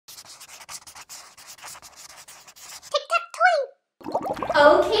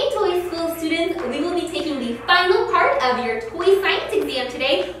Okay, Toy School students, we will be taking the final part of your toy science exam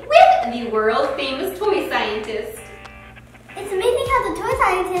today with the world-famous toy scientist. It's amazing how the toy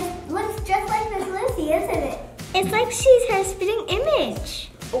scientist looks just like Miss Lucy, isn't it? It's like she's her spitting image.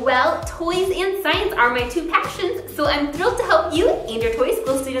 Well, toys and science are my two passions, so I'm thrilled to help you and your Toy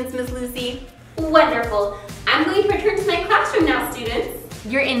School students, Miss Lucy. Wonderful. I'm going to return to my classroom now, students.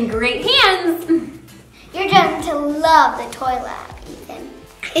 You're in great hands. You're going to love the toy lab, Ethan.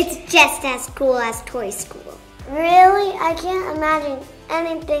 It's just as cool as Toy School. Really? I can't imagine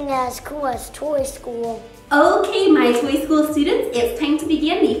anything as cool as Toy School. Okay, my Toy School students, it's time to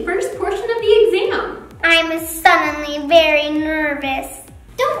begin the first portion of the exam. I'm suddenly very nervous.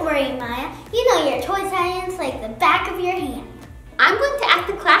 Don't worry, Maya. You know your toy science like the back of your hand. I'm going to ask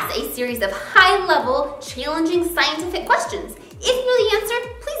the class a series of high-level, challenging scientific questions. If you know the answer,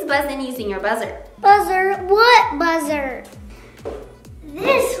 please buzz in using your buzzer. Buzzer? What buzzer?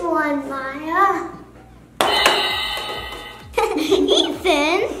 This one, Maya.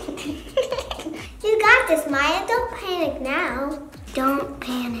 Ethan! You got this, Maya. Don't panic now. Don't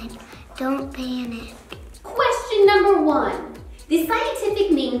panic. Don't panic. Question number 1. The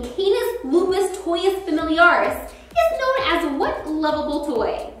scientific name Canis lupus toyus familiaris is known as what lovable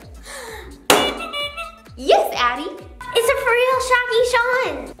toy? Yes, Addy. It's a for real Shaggy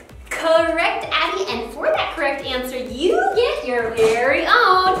Sean. Correct, Addy, and for that correct answer, you get your very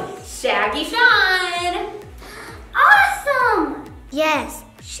own Shaggy Sean. Awesome! Yes,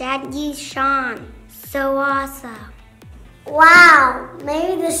 Shaggy Sean. So awesome. Wow,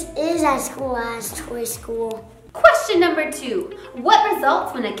 maybe this is as cool as Toy School. Question number 2. What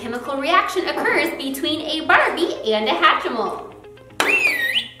results when a chemical reaction occurs between a Barbie and a Hatchimal?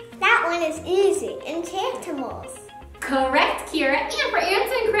 That one is easy. Enchantimals. Correct, Kira, and for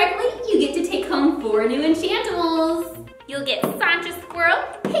answering correctly, you get to take home 4 new Enchantimals. You'll get Sancha Squirrel,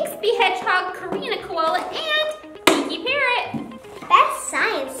 Pixby Hedgehog, Karina Koala, and Pinky Parrot. Best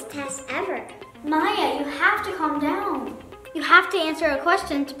science test ever. Maya, you have to calm down. You have to answer a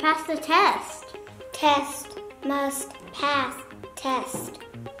question to pass the test. Test must pass test.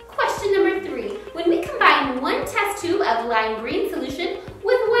 Question number 3. When we combine 1 test tube of lime green solution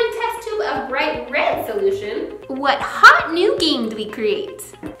with 1 test tube of bright red solution, what hot new game do we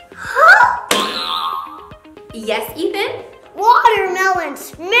create? Yes, Ethan? Watermelon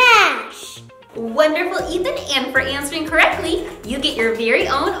smash! Wonderful, Ethan, and for answering correctly, you get your very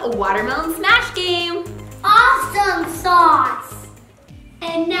own Watermelon Smash game. Awesome sauce!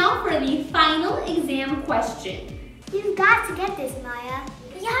 And now for the final exam question. You've got to get this, Maya.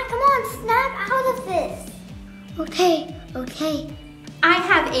 Yeah, come on, snap out of this. Okay. I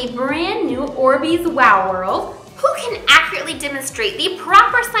have a brand new Orbeez Wow World. Who can accurately demonstrate the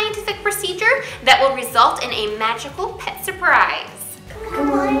proper scientific procedure that will result in a magical pet surprise?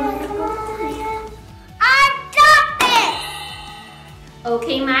 Come on, Maya. I've got this!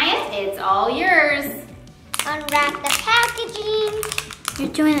 Okay, Maya, it's all yours. Unwrap the packaging.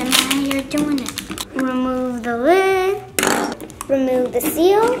 You're doing it, Maya, you're doing it. Remove the lid. Remove the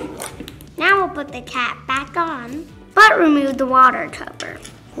seal. Now we'll put the cap back on, but remove the water cover.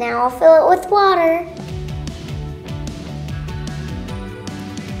 Now I'll fill it with water.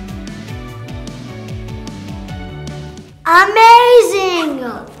 Amazing!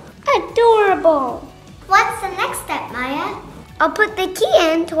 Adorable! What's the next step, Maya? I'll put the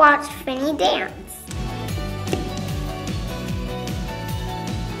key in to watch Finny dance.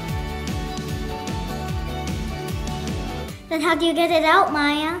 Then how do you get it out,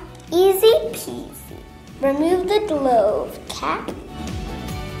 Maya? Easy peasy. Remove the glove cap.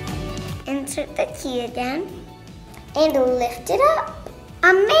 Insert the key again. And lift it up.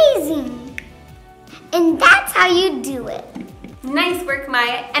 Amazing! And that's how you do it. Nice work,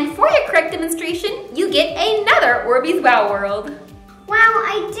 Maya. And for your correct demonstration, you get another Orbeez Wow World. Wow,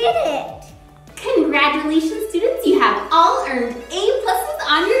 I did it! Congratulations, students. You have all earned A+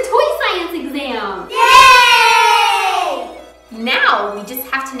 on your toy science exam. Yay! Now, we just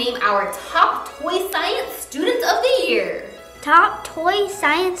have to name our top toy science student of the year. Top toy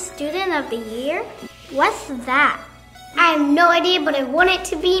science student of the year? What's that? I have no idea, but I want it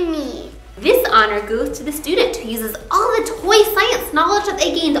to be me. This honor goes to the student who uses all the toy science knowledge that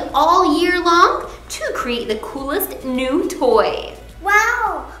they gained all year long to create the coolest new toy.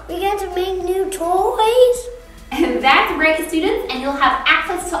 Wow, we get to make new toys? And that's right, students, and you'll have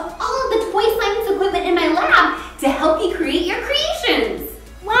access to all of the toy science equipment in my lab to help you create your creations.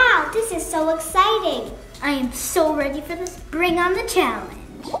 Wow, this is so exciting. I am so ready for this. Bring on the challenge.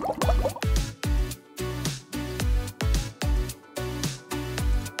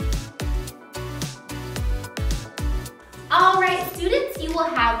 All right, students, you will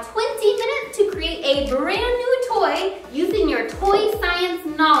have 20 minutes to create a brand new toy using your toy science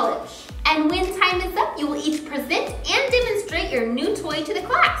knowledge. And when time is up, you will each present and demonstrate your new toy to the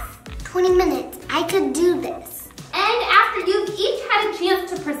class. 20 minutes, I could do this. And after you've each had a chance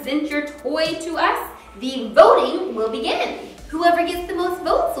to present your toy to us, the voting will begin. Whoever gets the most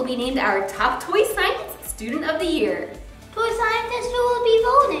votes will be named our top toy science student of the year. Toy scientists who will be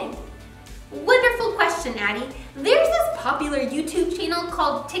voting? Wonderful question, Addy. There's this popular YouTube channel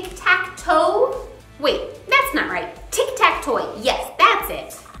called Tic-Tac-Toe. Wait, that's not right. Tic-Tac-Toy, yes, that's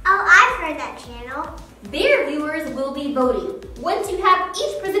it. Oh, I've heard that channel. Their viewers will be voting. Once you have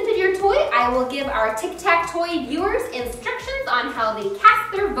each presented your toy, I will give our Tic-Tac-Toy viewers instructions on how they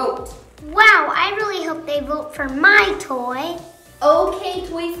cast their vote. Wow, I really hope they vote for my toy. Okay,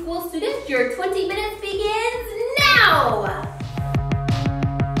 Toy School students, your 20 minutes begins now!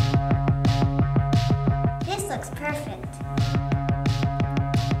 This looks perfect.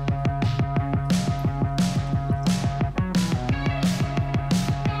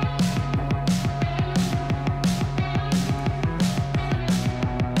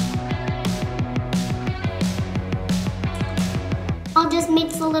 I'll just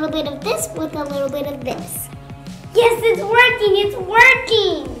mix a little bit of this with a little bit of this. Yes, it's working, it's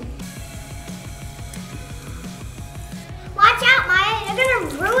working! Watch out, Maya, you're gonna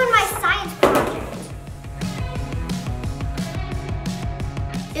ruin my science project.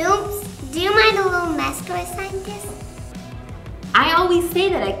 Oops, do you mind a little mess, toy scientist? I always say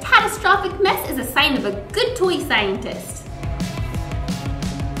that a catastrophic mess is a sign of a good toy scientist.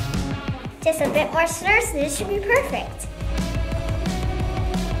 Just a bit more stir, so this should be perfect.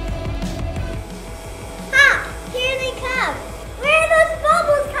 Here they come. Where are those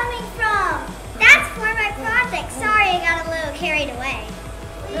bubbles coming from? That's for my project. Sorry, I got a little carried away.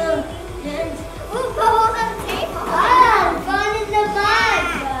 Ooh, bubbles on the table. Oh, fun in the bag.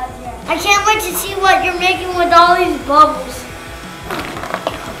 I can't wait to see what you're making with all these bubbles.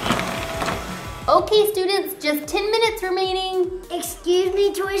 Okay, students, just 10 minutes remaining. Excuse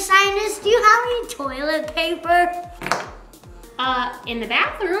me, toy scientist, do you have any toilet paper? In the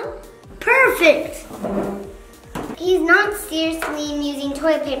bathroom. Perfect. He's not seriously using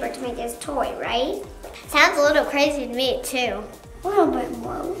toilet paper to make his toy, right? Sounds a little crazy to me, too. A little bit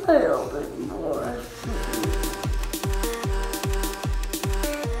more, a little bit more.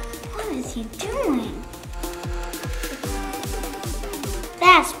 What is he doing?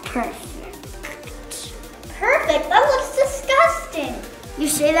 That's perfect. Perfect? That looks disgusting. You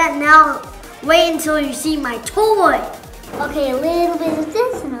say that now. Wait until you see my toy. Okay, a little bit of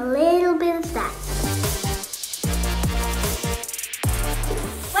this and a little bit of that.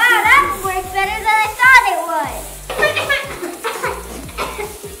 Wow, that worked better than I thought it would.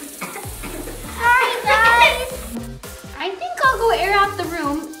 Sorry, guys. I think I'll go air out the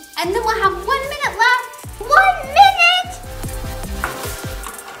room, and then we'll have 1 minute left. 1 minute?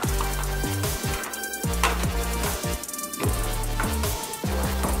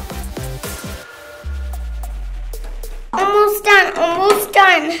 Almost done, almost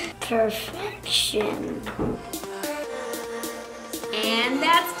done. Perfection. And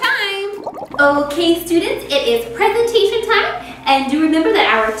that's time. Okay, students, it is presentation time. And do remember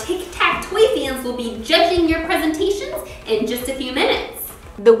that our Tic-Tac-Toy fans will be judging your presentations in just a few minutes.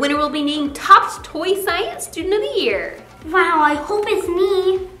 The winner will be named Top Toy Science Student of the Year. Wow, I hope it's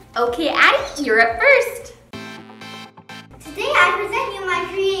me. Okay, Addy, you're up first. Today I present you my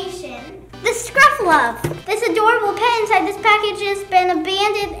creation. The Scrufflove. This adorable pet inside this package has been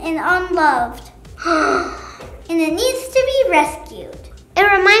abandoned and unloved. And it needs to be rescued. It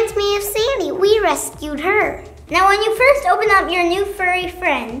reminds me of Sandy. We rescued her. Now when you first open up your new furry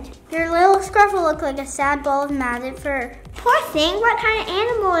friend, your little Scruff will look like a sad ball of matted fur. Poor thing, what kind of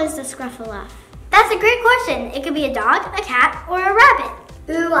animal is the Scrufflove? That's a great question. It could be a dog, a cat, or a rabbit.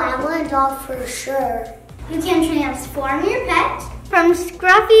 Ooh, I want a dog for sure. You can transform your pet from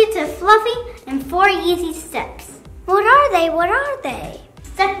Scruffy to Fluffy in 4 easy steps. What are they? What are they?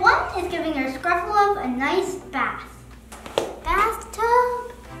 Step 1 is giving your Scrufflove a nice bath.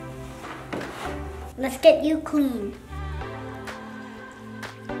 Bathtub. Let's get you clean.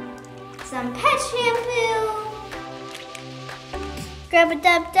 Some pet shampoo.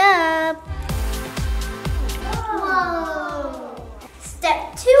 Grab-a-dub-dub. Whoa.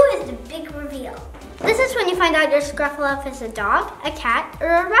 Step 2 is the big reveal. This is when you find out your Scrufflove is a dog, a cat, or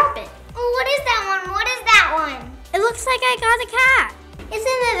a rabbit. What is that one? What is that one? It looks like I got a cat.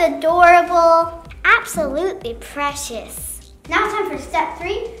 Isn't it adorable? Absolutely precious. Now time for step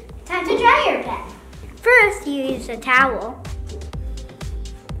 3. Time to dry your pet. First, you use a towel.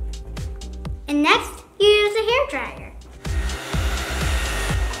 And next, you use a hairdryer.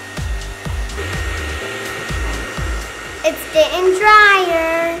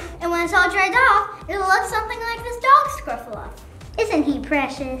 dried off, it'll look something like this dog scruffle. Isn't he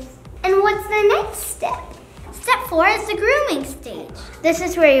precious? And what's the next step? Step 4 is the grooming stage. This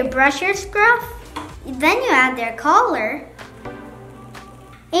is where you brush your scruff, then you add their collar,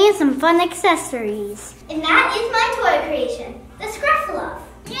 and some fun accessories. And that is my toy creation, the Scruffle.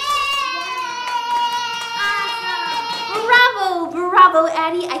 Yay! Awesome! Bravo,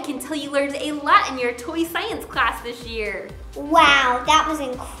 Addy. I can tell you learned a lot in your toy science class this year. Wow, that was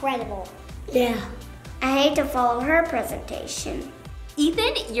incredible. Yeah. I hate to follow her presentation.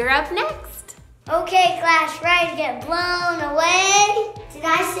 Ethan, you're up next. Okay, class, ready to get blown away? Did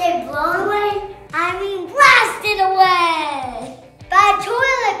I say blown away? I mean blasted away by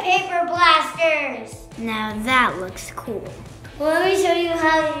toilet paper blasters. Now that looks cool. Well, let me show you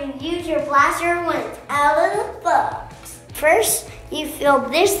how you use your blaster when it's out of the box. First, you fill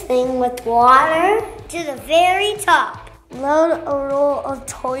this thing with water to the very top. Load a roll of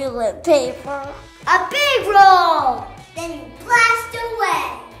toilet paper. A big roll! Then you blast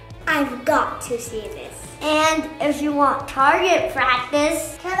away. I've got to see this. And if you want target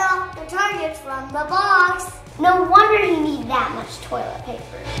practice, cut off the targets from the box. No wonder you need that much toilet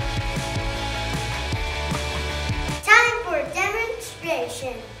paper. Time for a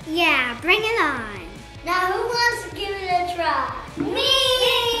demonstration. Yeah, bring it on. Now who wants to give it a try? Me!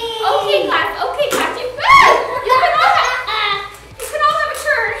 Okay, class, you can all have a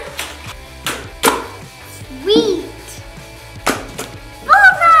turn. Sweet.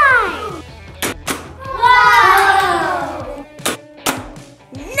 Bullseye! Whoa!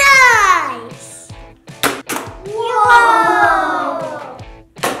 Nice! Whoa!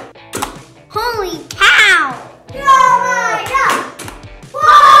 Holy cow! Oh my God!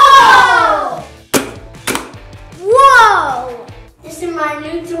 Whoa! Whoa! This is my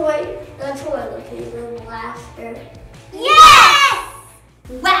new toy, the toilet paper blaster. Yes!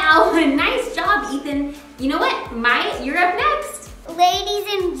 Wow, nice job, Ethan. You know what? Maya, you're up next. Ladies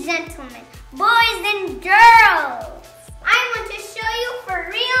and gentlemen, boys and girls, I want to show you for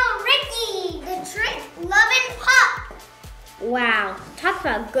real Ricky, the trick loving pup. Wow, talk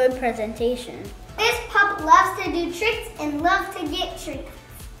about good presentation. This pup loves to do tricks and loves to get treats.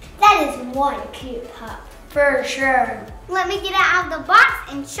 That is one cute pup. For sure. Let me get it out of the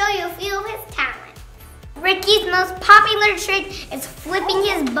box and show you a few of his talents. Ricky's most popular trick is flipping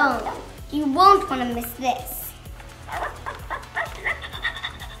his bone. You won't want to miss this.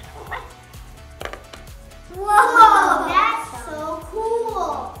 Whoa, that's so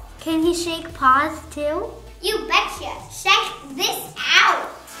cool. Can he shake paws too? You betcha. Check this out.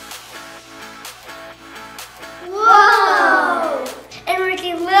 Whoa! And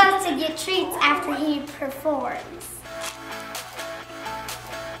Ricky loves to get treats after he performs.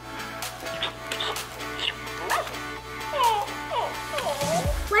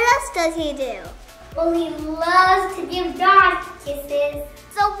 What else does he do? Well, he loves to give dogs kisses.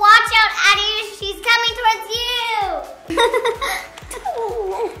 So watch out, Addy, she's coming towards you.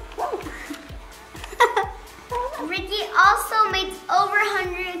 Ricky also makes over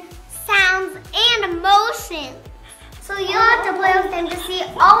 100 sounds and emotions. So you'll have to play with him to see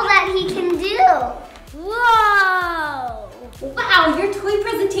all that he can do. Whoa! Wow, your toy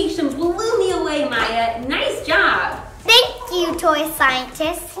presentation blew me away, Maya. Nice job. Thank you, toy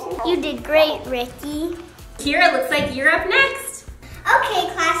scientist. You did great, Ricky. Kira, looks like you're up next. Okay,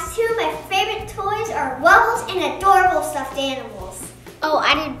 class 2, my favorite toys are Wubbles and adorable stuffed animals. Oh,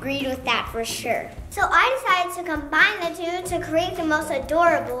 I'd agree with that for sure. So I decided to combine the two to create the most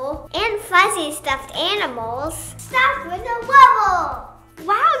adorable and fuzzy stuffed animals stuffed with a Wubble.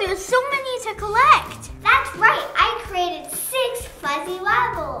 Wow, there's so many to collect. That's right, I created 6 fuzzy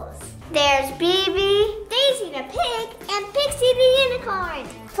Wubbles. There's BB, Daisy the pig, and Pixie the unicorn.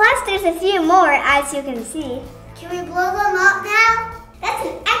 Plus there's a few more, as you can see. Can we blow them up now? That's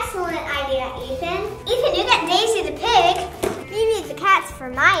an excellent idea, Ethan. Ethan, you got Daisy the pig. BB the cat's for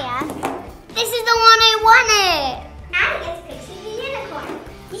Maya. This is the one I wanted. Addy gets Pixie the unicorn.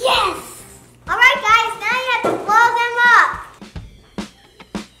 Yes! All right, guys, now you have to blow them up.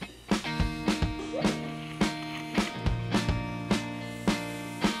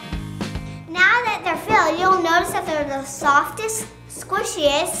 Now that they're filled, you'll notice that they're the softest,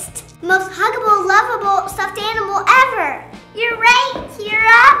 squishiest, most huggable, lovable stuffed animal ever. You're right,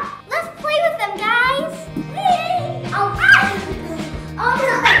 Kira. Let's play with them, guys. Oh, oh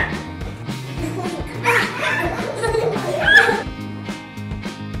no.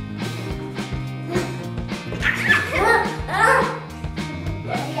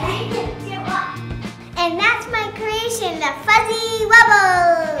 And that's my creation, the Fuzzy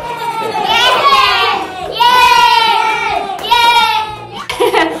Wubble. Yay! Yay! Yay!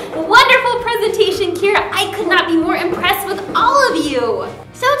 Wonderful be more impressed with all of you.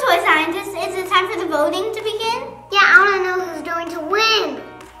 So, Toy Scientist, is it time for the voting to begin? Yeah, I want to know who's going to win.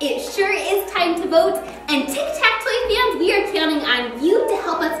 It sure is time to vote, and Tic-Tac-Toy fans, we are counting on you to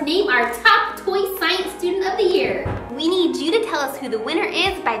help us name our top Toy Science Student of the Year. We need you to tell us who the winner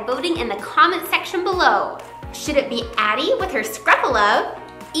is by voting in the comment section below. Should it be Addy with her Scruffalove,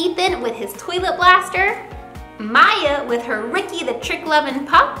 Ethan with his Toilet Blaster, Maya with her Ricky the Trick-Lovin'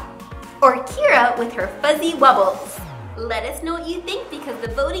 Pup, or Kira with her Fuzzy Wubbles? Let us know what you think because the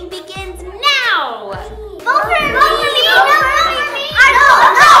voting begins now! Vote for me!